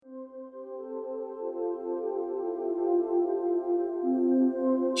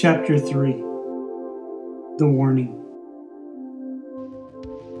Chapter 3. The Warning.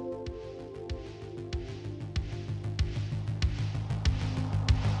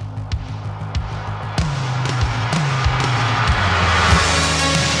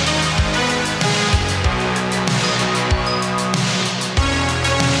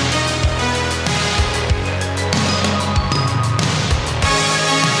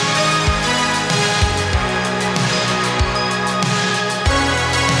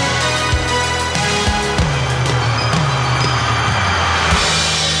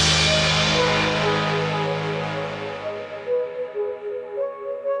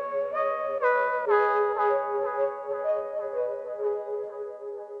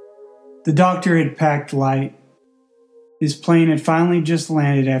 The doctor had packed light. His plane had finally just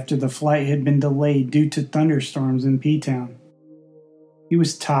landed after the flight had been delayed due to thunderstorms in P-Town. He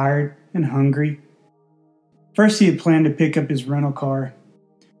was tired and hungry. First, he had planned to pick up his rental car.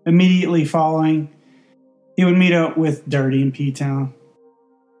 Immediately following, he would meet up with Dirty in P-Town,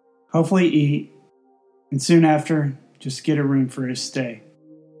 hopefully eat, and soon after, just get a room for his stay.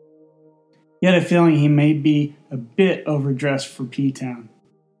 He had a feeling he may be a bit overdressed for P-Town.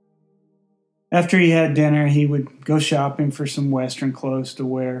 After he had dinner, he would go shopping for some Western clothes to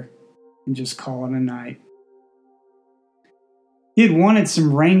wear and just call it a night. He had wanted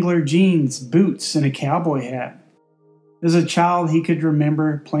some Wrangler jeans, boots, and a cowboy hat. As a child, he could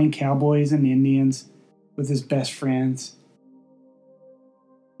remember playing cowboys and Indians with his best friends.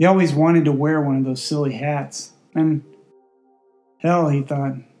 He always wanted to wear one of those silly hats, and hell, he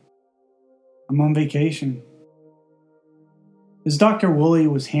thought, I'm on vacation. As Dr. Woolley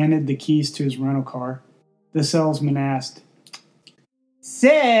was handed the keys to his rental car, the salesman asked,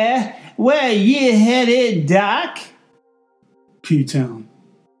 "Sir, where you headed, Doc?" "P-Town.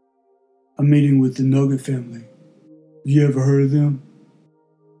 I'm meeting with the Nugget family. Have you ever heard of them?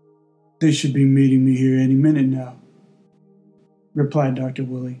 They should be meeting me here any minute now," replied Dr.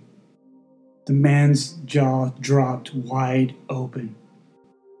 Woolley. The man's jaw dropped wide open.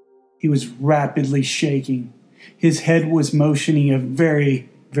 He was rapidly shaking. His head was motioning a very,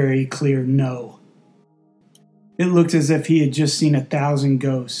 very clear no. It looked as if he had just seen 1,000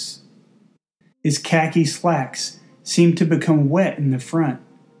 ghosts. His khaki slacks seemed to become wet in the front.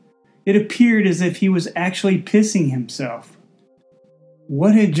 It appeared as if he was actually pissing himself.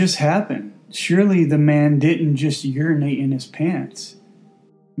 What had just happened? Surely the man didn't just urinate in his pants.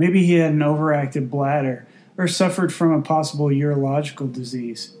 Maybe he had an overactive bladder or suffered from a possible urological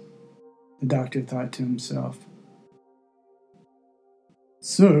disease, the doctor thought to himself.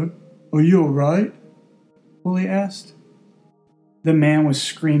 "Sir, are you all right?" Woolley asked. The man was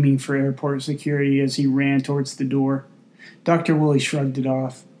screaming for airport security as he ran towards the door. Dr. Woolley shrugged it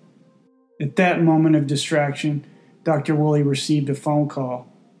off. At that moment of distraction, Dr. Woolley received a phone call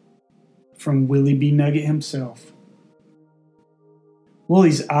from Willie B. Nugget himself.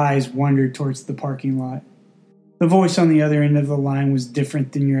 Woolley's eyes wandered towards the parking lot. The voice on the other end of the line was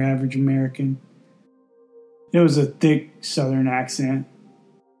different than your average American. It was a thick Southern accent.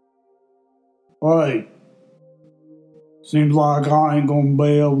 "Hey, seems like I ain't gonna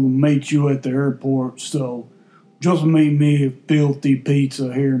be able to meet you at the airport, so just meet me at Filthy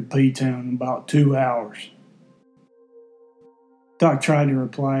Pizza here in P-Town in about 2 hours. Doc tried to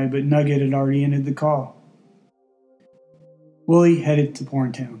reply, but Nugget had already ended the call. Woolley headed to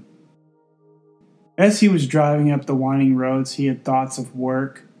Porntown. As he was driving up the winding roads, he had thoughts of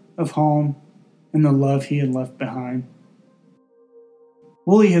work, of home, and the love he had left behind.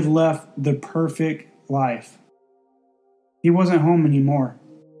 Woolley had left the perfect life. He wasn't home anymore.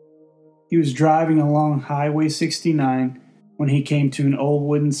 He was driving along Highway 69 when he came to an old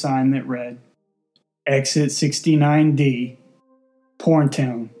wooden sign that read, "Exit 69D,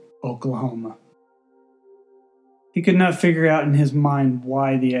 Porntown, Oklahoma." He could not figure out in his mind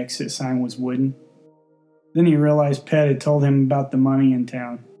why the exit sign was wooden. Then he realized Pet had told him about the money in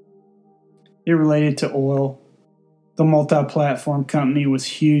town. It related to oil. The multi-platform company was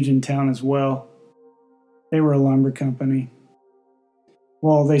huge in town as well. They were a lumber company.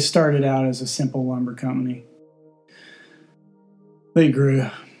 Well, they started out as a simple lumber company. They grew.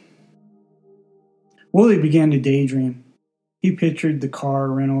 Woolley began to daydream. He pictured the car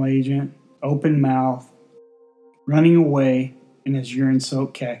rental agent, open mouth, running away in his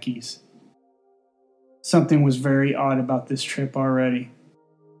urine-soaked khakis. Something was very odd about this trip already.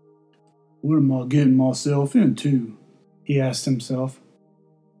 What am I getting myself into? He asked himself.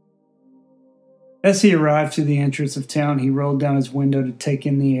 As he arrived to the entrance of town, he rolled down his window to take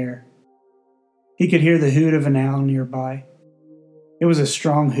in the air. He could hear the hoot of an owl nearby. It was a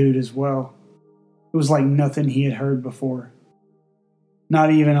strong hoot as well. It was like nothing he had heard before. not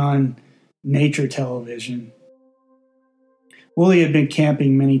even on nature television. Wooly had been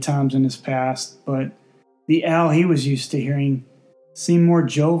camping many times in his past, but the owl he was used to hearing seemed more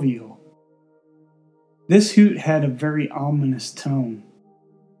jovial. This hoot had a very ominous tone.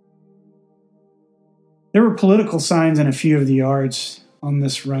 There were political signs in a few of the yards on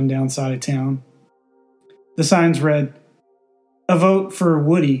this rundown side of town. The signs read, "A vote for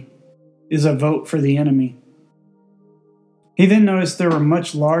Woody is a vote for the enemy." He then noticed there were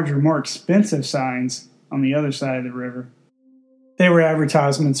much larger, more expensive signs on the other side of the river. They were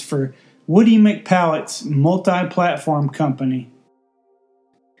advertisements for Woody McPallett's multi-platform company.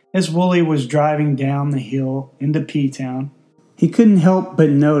 As Wooly was driving down the hill into P-Town, he couldn't help but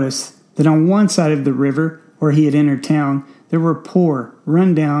notice that on one side of the river where he had entered town, there were poor,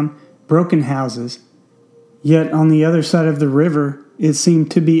 run-down, broken houses. Yet on the other side of the river, it seemed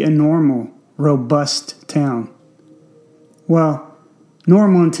to be a normal, robust town. Well,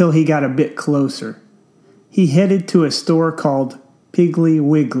 normal until he got a bit closer. He headed to a store called Piggly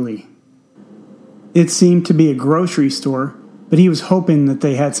Wiggly. It seemed to be a grocery store, but he was hoping that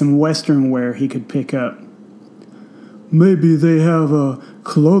they had some Western wear he could pick up. "Maybe they have a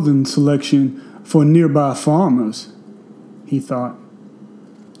clothing selection for nearby farmers," he thought.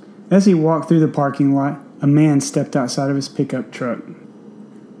 As he walked through the parking lot, a man stepped outside of his pickup truck.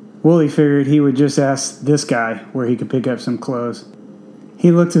 Wooly figured he would just ask this guy where he could pick up some clothes. He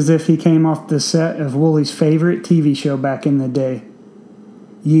looked as if he came off the set of Wooly's favorite TV show back in the day,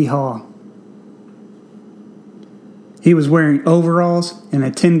 Yeehaw. He was wearing overalls and a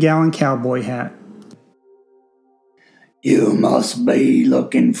 10-gallon cowboy hat. "You must be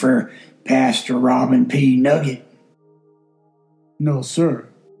looking for Pastor Robin P. Nugget." "No, sir,"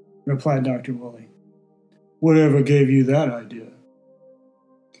 replied Dr. Wooly. "Whatever gave you that idea?"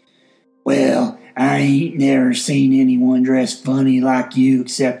 "Well, I ain't never seen anyone dressed funny like you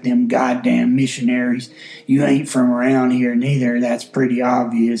except them goddamn missionaries. You ain't from around here neither, that's pretty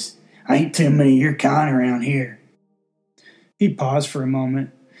obvious. Ain't too many of your kind around here." He paused for a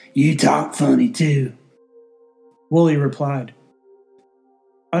moment. "You talk funny too." Wooly replied,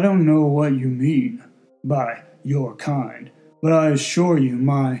 "I don't know what you mean by your kind, but I assure you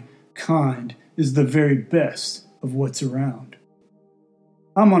my kind is the very best of what's around.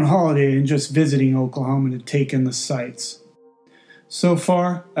 I'm on holiday and just visiting Oklahoma to take in the sights. So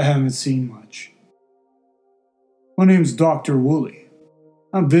far, I haven't seen much. My name's Dr. Wooly.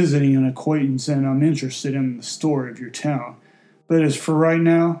 I'm visiting an acquaintance and I'm interested in the story of your town, but as for right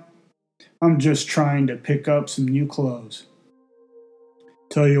now, I'm just trying to pick up some new clothes.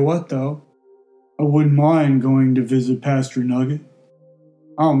 Tell you what, though, I wouldn't mind going to visit Pastor Nugget.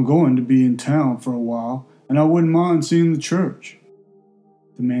 I'm going to be in town for a while, and I wouldn't mind seeing the church."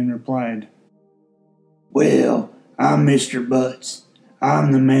 The man replied, "Well, I'm Mr. Butts.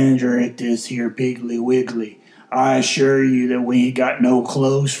 I'm the manager at this here Piggly Wiggly. I assure you that we ain't got no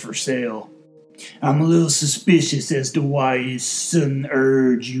clothes for sale. I'm a little suspicious as to why this sudden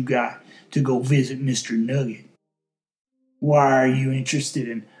urge you got to go visit Mr. Nugget. Why are you interested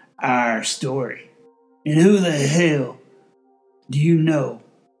in our story? And who the hell do you know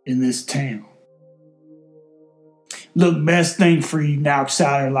in this town? Look, best thing for you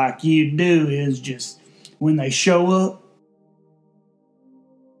outsider like you to do is just, when they show up,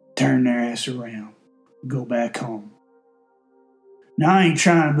 turn their ass around. Go back home. Now, I ain't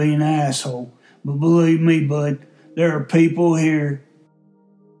trying to be an asshole, but believe me, bud, there are people here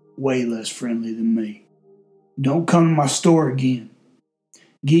way less friendly than me. Don't come to my store again.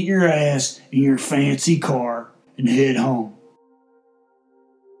 Get your ass in your fancy car and head home."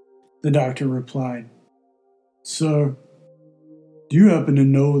 The doctor replied, "Sir, do you happen to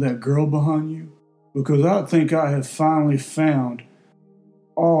know that girl behind you? Because I think I have finally found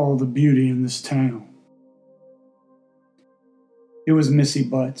all the beauty in this town." It was Missy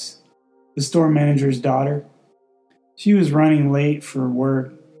Butts, the store manager's daughter. She was running late for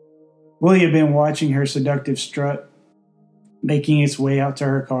work. Willie had been watching her seductive strut, making its way out to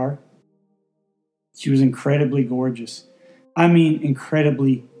her car. She was incredibly gorgeous. I mean,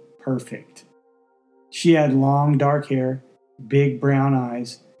 incredibly perfect. She had long dark hair, big brown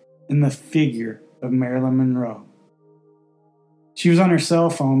eyes, and the figure of Marilyn Monroe. She was on her cell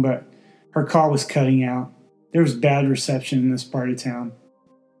phone, but her call was cutting out. There was bad reception in this part of town.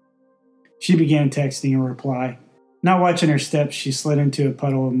 She began texting a reply. Not watching her steps, she slid into a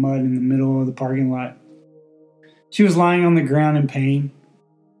puddle of mud in the middle of the parking lot. She was lying on the ground in pain.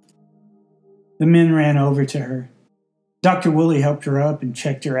 The men ran over to her. Dr. Wooly helped her up and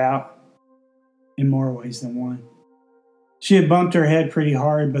checked her out in more ways than one. She had bumped her head pretty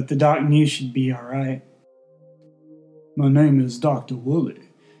hard, but the doc knew she'd be all right. My name is Dr. Woolley.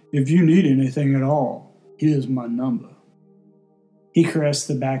 If you need anything at all, here's my number. He caressed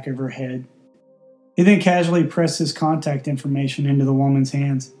the back of her head. He then casually pressed his contact information into the woman's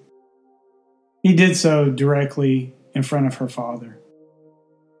hands. He did so directly in front of her father.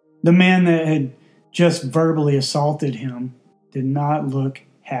 The man that had just verbally assaulted him did not look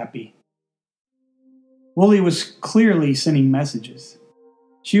happy. Woolley was clearly sending messages.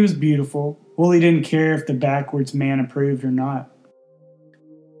 She was beautiful. Woolley didn't care if the backwards man approved or not.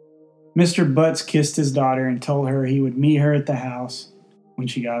 Mr. Butts kissed his daughter and told her he would meet her at the house when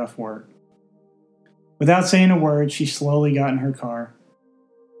she got off work. Without saying a word, she slowly got in her car.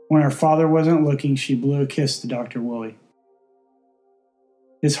 When her father wasn't looking, she blew a kiss to Dr. Woolley.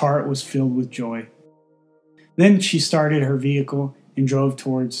 His heart was filled with joy. Then she started her vehicle and drove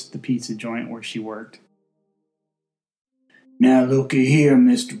towards the pizza joint where she worked. Now looky here,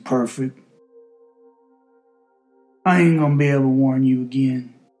 Mr. Perfect. I ain't gonna be able to warn you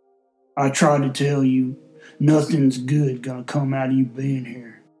again. I tried to tell you, nothing's good gonna come out of you being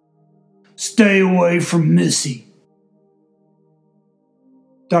here. Stay away from Missy.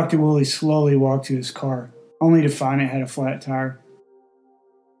 Dr. Woolley slowly walked to his car, only to find it had a flat tire.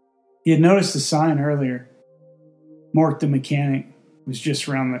 He had noticed the sign earlier. Mork the mechanic was just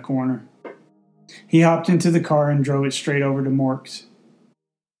around the corner. He hopped into the car and drove it straight over to Mork's.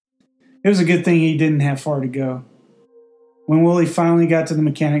 It was a good thing he didn't have far to go. When Woolley finally got to the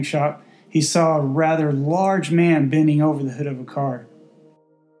mechanic shop, he saw a rather large man bending over the hood of a car.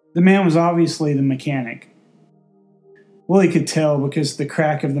 The man was obviously the mechanic. Woolley could tell because the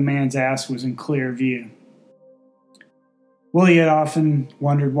crack of the man's ass was in clear view. Woolley had often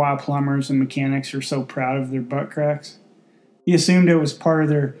wondered why plumbers and mechanics are so proud of their butt cracks. He assumed it was part of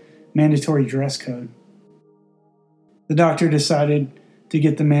their mandatory dress code. The doctor decided to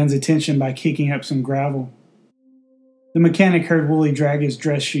get the man's attention by kicking up some gravel. The mechanic heard Woolley drag his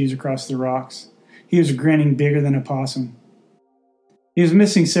dress shoes across the rocks. He was grinning bigger than a possum. He was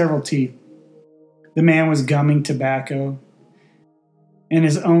missing several teeth. The man was gumming tobacco, and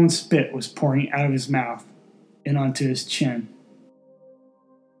his own spit was pouring out of his mouth and onto his chin.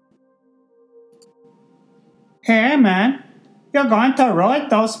 Hey man, you're going to ride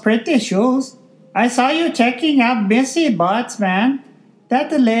those pretty shoes. I saw you checking out Missy Butts, man.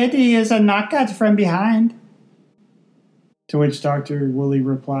 That lady is a knockout from behind. To which Dr. Woolley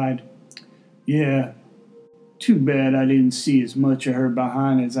replied, Yeah, too bad I didn't see as much of her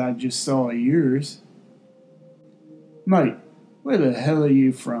behind as I just saw of yours. Mate, where the hell are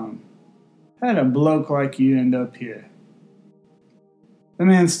you from? How'd a bloke like you end up here? The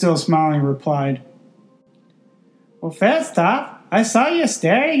man, still smiling, replied, Well, first off, I saw you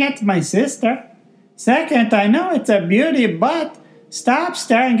staring at my sister. Second, I know it's a beauty, but stop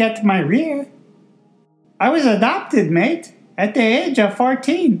staring at my rear. I was adopted, mate, at the age of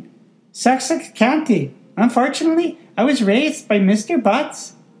 14. Sussex County. Unfortunately, I was raised by Mr.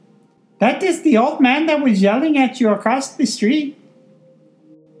 Butts. That is the old man that was yelling at you across the street.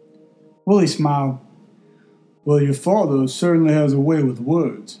 Woolley smiled. Well, your father certainly has a way with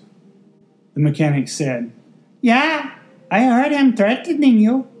words, the mechanic said. Yeah, I heard him threatening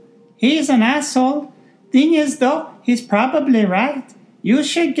you. He's an asshole. Thing is, though, he's probably right. You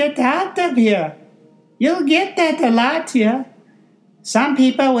should get out of here. You'll get that a lot here. Some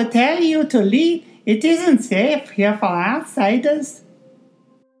people will tell you to leave. It isn't safe here for outsiders.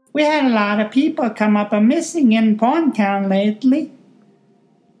 We had a lot of people come up missing in Pawn Town lately.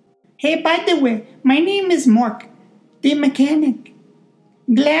 Hey, by the way, my name is Mork, the mechanic.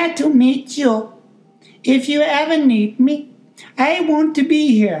 Glad to meet you. If you ever need me, I want to be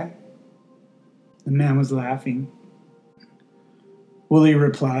here. The man was laughing. Woolley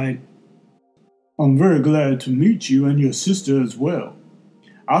replied, I'm very glad to meet you and your sister as well.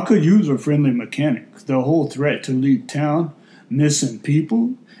 I could use a friendly mechanic. The whole threat to leave town, missing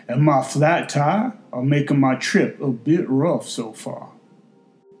people, and my flat tire are making my trip a bit rough so far.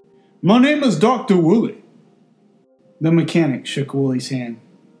 My name is Dr. Woolley. The mechanic shook Woolley's hand.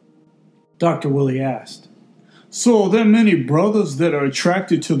 Dr. Woolley asked, So are there many brothers that are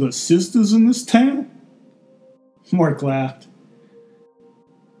attracted to the sisters in this town? Mork laughed.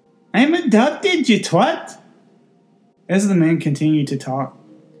 I'm adopted, you twat. As the men continued to talk,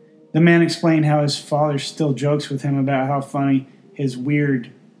 the man explained how his father still jokes with him about how funny his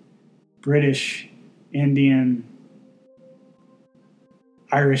weird British, Indian,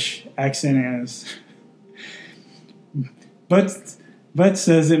 Irish accent is. But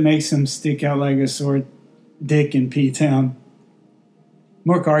says it makes him stick out like a sore dick in P-Town.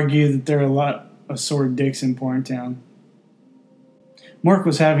 Mork argued that there are a lot of sore dicks in Porn Town. Mork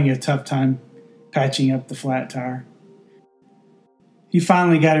was having a tough time patching up the flat tire. He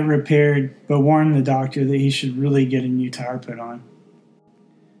finally got it repaired, but warned the doctor that he should really get a new tire put on.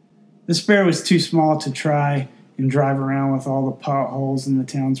 The spare was too small to try and drive around with all the potholes in the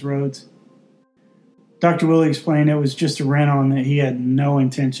town's roads. Dr. Willie explained it was just a rental and that he had no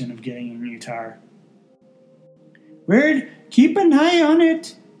intention of getting a new tire. "We'll keep an eye on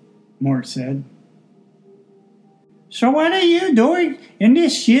it," Mort said. "So what are you doing in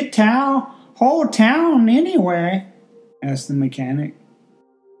this shit whole town anyway?" asked the mechanic.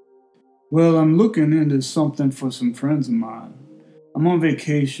 "Well, I'm looking into something for some friends of mine. I'm on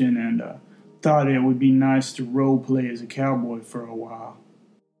vacation and thought it would be nice to role play as a cowboy for a while."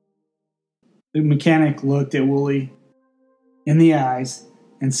 The mechanic looked at Wooly in the eyes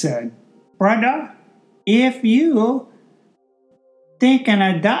and said, "Brother, if you think an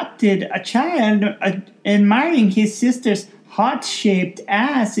adopted child admiring his sister's heart-shaped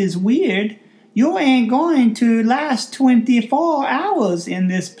ass is weird, you ain't going to last 24 hours in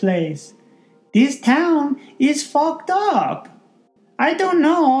this place. This town is fucked up. I don't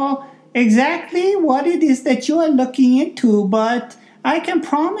know exactly what it is that you are looking into, but I can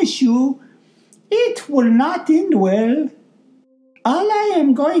promise you it will not end well. All I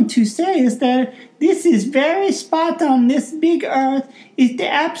am going to say is that this is very spot on this big earth is the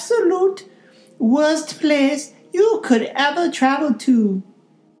absolute worst place you could ever travel to.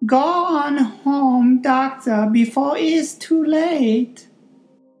 Go on home, doctor, before it's too late."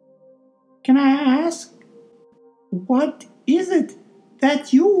 "Can I ask, what is it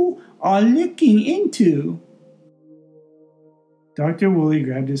that you are looking into?" Dr. Woolley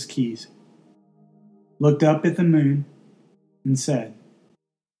grabbed his keys, looked up at the moon, and said,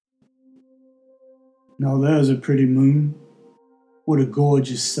 "Now there's a pretty moon. What a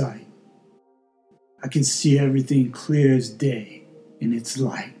gorgeous sight. I can see everything clear as day in its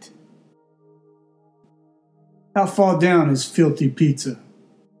light. How far down is Filthy Pizza?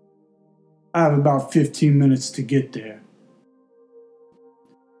 I have about 15 minutes to get there."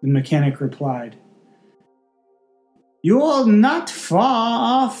 The mechanic replied, "You're not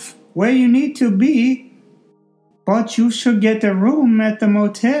far off where you need to be, but you should get a room at the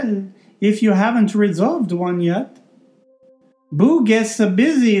motel if you haven't reserved one yet. Boo gets so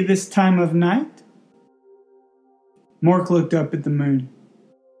busy this time of night." Mork looked up at the moon.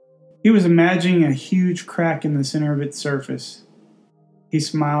 He was imagining a huge crack in the center of its surface. He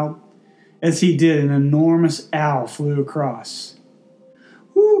smiled. As he did, an enormous owl flew across.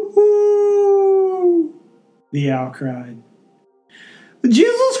 "Woo-hoo!" the owl cried.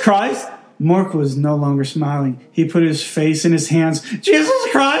 "Jesus Christ!" Mork was no longer smiling. He put his face in his hands. "Jesus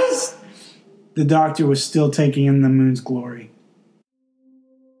Christ!" The doctor was still taking in the moon's glory.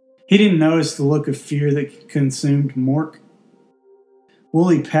 He didn't notice the look of fear that consumed Mork.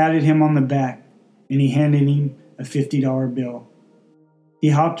 Wooly patted him on the back, and he handed him a $50 bill. He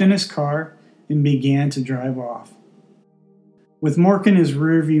hopped in his car and began to drive off. With Mork in his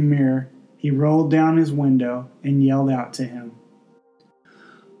rearview mirror, he rolled down his window and yelled out to him,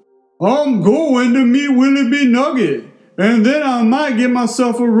 "I'm going to meet Willie B. Nugget, and then I might get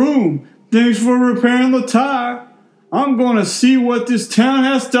myself a room. Thanks for repairing the tire. I'm going to see what this town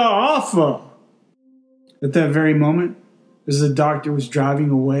has to offer." At that very moment, as the doctor was driving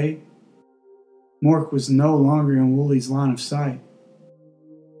away, Mork was no longer in Woolly's line of sight.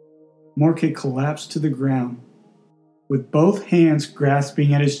 Mork had collapsed to the ground, with both hands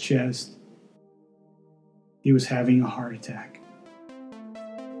grasping at his chest. He was having a heart attack.